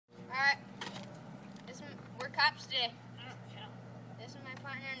traps today. This is my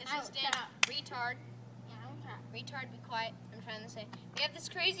partner and assistant, retard. Retard, be quiet. I'm trying to say. We have this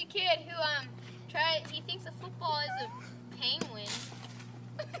crazy kid who he thinks a football is a penguin.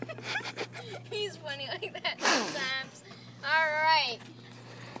 He's funny like that sometimes. Alright.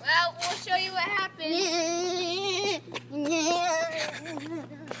 Well, we'll show you what happens.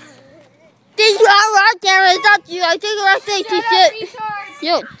 Did you all right there? I thought you. I think I think you should. Retard.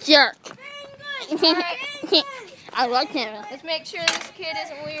 You jerk. Alright. I like him. Let's make sure this kid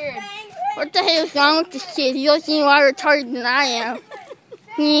isn't weird. What the hell is wrong with this kid? He doesn't seem more retarded than I am.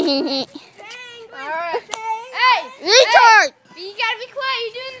 Alright. Hey! Retard! Hey, you gotta be quiet.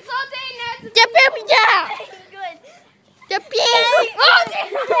 You're doing this all day now. The baby down! The baby!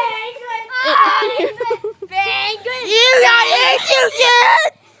 Penguin! You got it, you kid!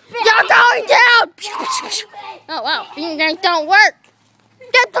 You're going down! Oh wow, fingernails don't work.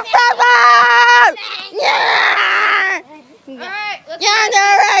 Get the feather! Yeah! Alright, let's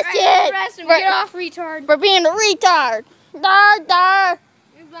arrested him. Get off, retard. For being a retard. Dar, dar.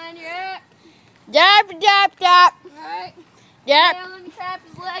 You're blind, you're up. Dap, dap, dap. Alright. Dap. Now let me tap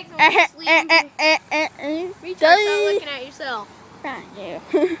his legs and we'll just leave him. Retard, stop looking at yourself. Thank you.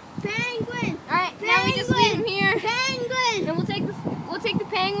 Penguin! Alright, now we just leave him here. Penguin! And we'll take the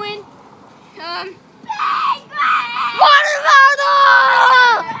penguin. Penguin! Watermelon!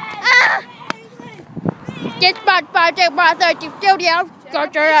 Get spot by the studio. Go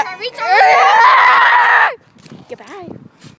to Retard. Goodbye.